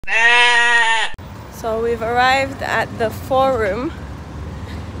So we've arrived at the Forum,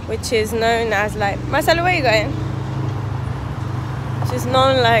 which is known as like, Marcelo, where are you going? Which is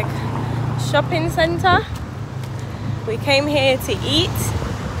known like shopping center. We came here to eat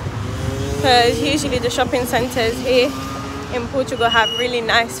because usually the shopping centers here in Portugal have really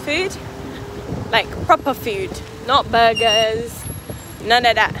nice food, like proper food, not burgers, none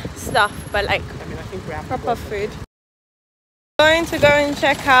of that stuff, but like proper food. We're going to go and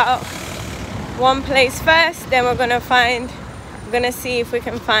check out one place first, then we're gonna see if we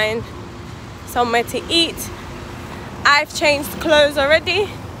can find somewhere to eat. I've changed clothes already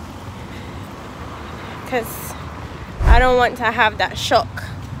because I don't want to have that shock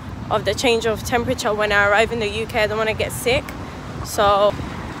of the change of temperature when I arrive in the UK. I don't want to get sick. So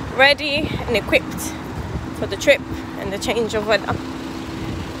ready and equipped for the trip and the change of weather.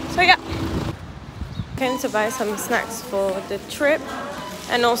 So yeah, came to buy some snacks for the trip,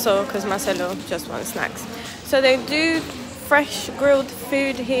 and also because Marcelo just wants snacks. So they do fresh grilled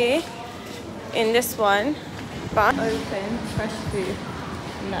food here in this one, but open fresh food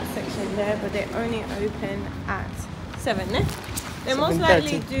in that section there, but they only open at 7, eh? They most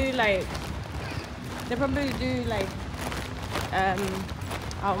likely do like, they probably do like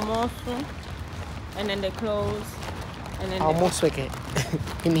almuerzo, and then they close, and then almuerzo okay.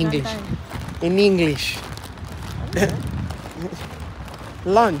 In English. In English. Okay.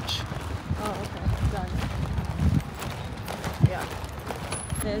 Lunch. Oh, okay, done. Yeah.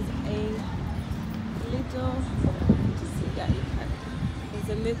 There's a little, just see that you can. There's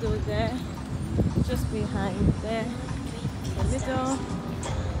a little there, just behind there. A little.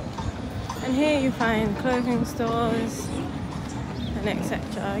 And here you find clothing stores and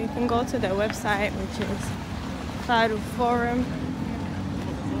etc. You can go to their website, which is Faro Forum,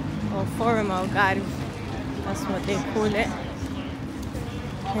 or Forum Algarve, that's what they call it.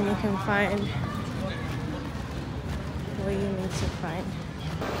 And you can find what you need to find.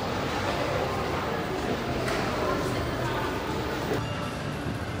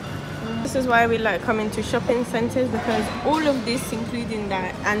 This is why we like coming to shopping centers, because all of this, including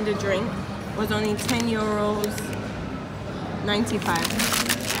that and the drink, was only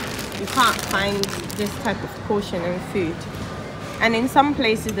 €10.95. You can't find this type of portion in food. And in some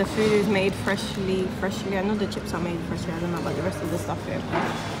places the food is made freshly. I know the chips are made freshly, I don't know about the rest of the stuff here.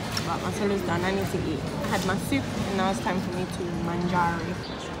 But Marcelo's done, I need to eat. I had my soup and now it's time for me to mangiare.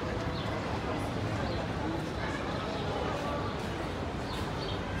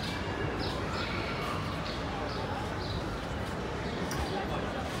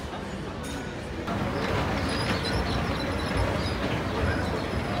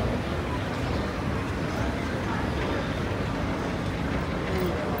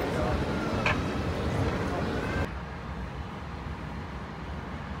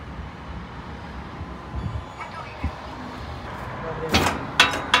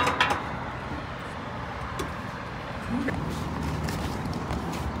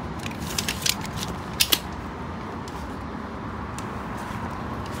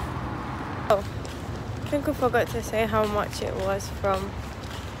 Oh, I think I forgot to say how much it was from.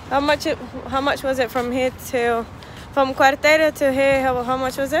 How much was it from here to, from Quarteira to here? How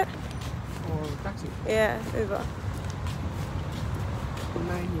much was it? Or taxi? Yeah, Uber.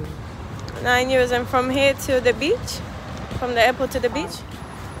 €9. €9, and from here to the beach, from the airport to the beach,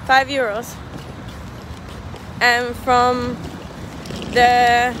 €5. And from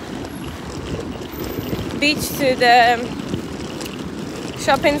the beach to the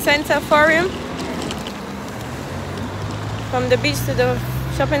shopping center Forum, from the beach to the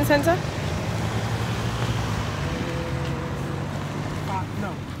shopping center?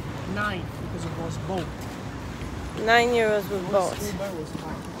 No, 9 because it was both. €9 with both. Uber was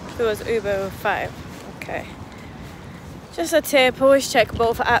 5. If it was Uber with 5. Okay. Just a tip, always check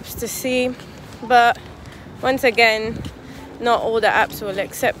both apps to see. But once again, not all the apps will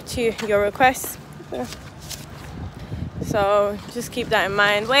accept your requests. So just keep that in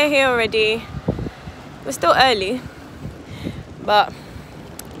mind. We're here already. We're still early, but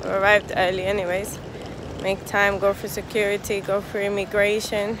we arrived early anyways. Make time, go through security, go through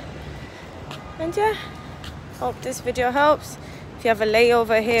immigration. And yeah, hope this video helps. If you have a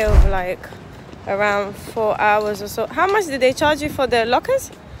layover here of like around 4 hours or so. How much did they charge you for the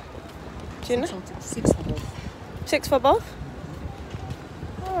lockers? Do you know? 6 for both. 6 for both?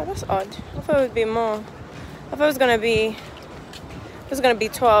 Oh, that's odd. I thought it would be more. I thought it was gonna be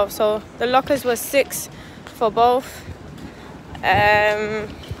 12. So the lockers were 6 for both.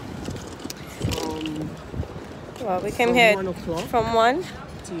 Well, we came here 1 o'clock from 1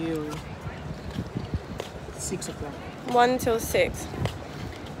 till 6 o'clock. 1 till 6.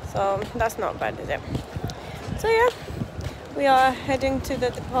 so that's not bad, is it? So yeah, we are heading to the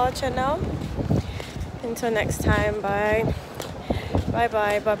departure now. Until next time, bye bye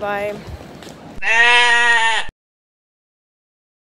bye bye bye bye.